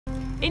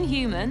In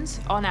humans,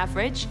 on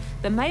average,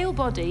 the male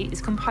body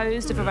is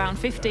composed of around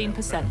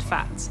 15%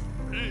 fat.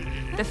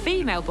 The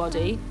female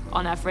body,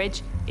 on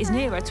average, is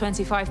nearer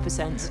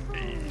 25%.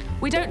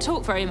 We don't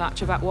talk very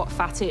much about what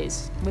fat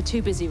is. We're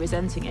too busy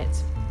resenting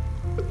it.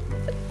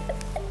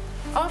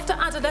 After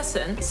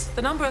adolescence,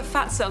 the number of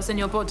fat cells in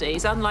your body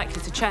is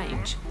unlikely to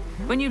change.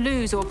 When you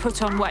lose or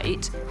put on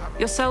weight,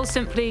 your cells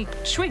simply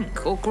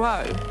shrink or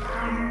grow.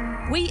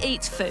 We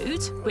eat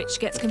food, which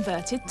gets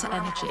converted to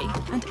energy,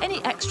 and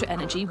any extra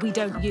energy we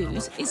don't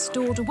use is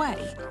stored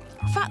away.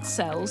 Fat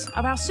cells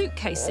are our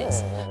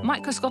suitcases,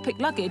 microscopic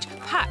luggage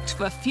packed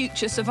for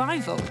future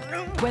survival.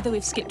 Whether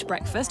we've skipped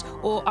breakfast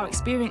or are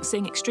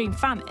experiencing extreme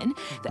famine,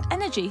 the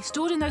energy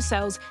stored in those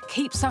cells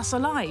keeps us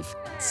alive,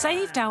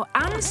 saved our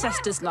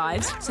ancestors'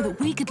 lives so that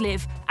we could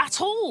live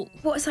at all.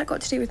 What has that got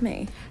to do with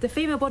me? The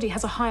female body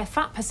has a higher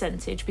fat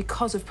percentage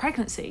because of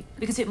pregnancy,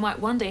 because it might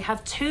one day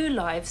have 2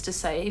 lives to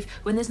save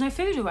when there's no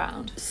food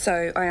around.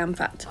 So I am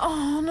fat.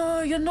 Oh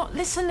no, you're not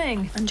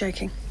listening. I'm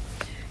joking.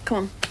 Come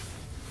on.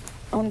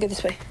 I want to go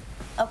this way.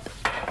 Up,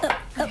 up,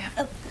 up,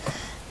 up.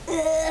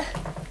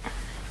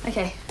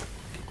 Okay.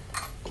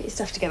 Get your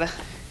stuff together.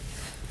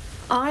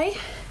 I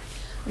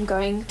am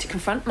going to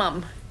confront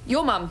Mum.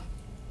 Your mum.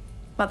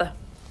 Mother.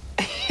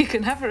 You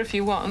can have her if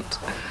you want.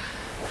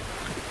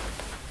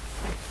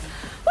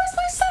 Where's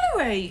my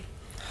celery?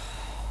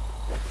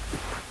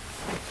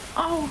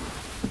 Oh,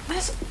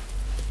 that's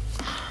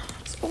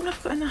all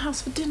I've got in the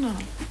house for dinner.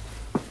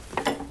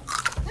 No!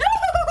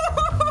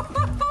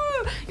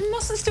 You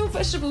mustn't steal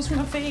vegetables from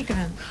a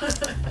vegan.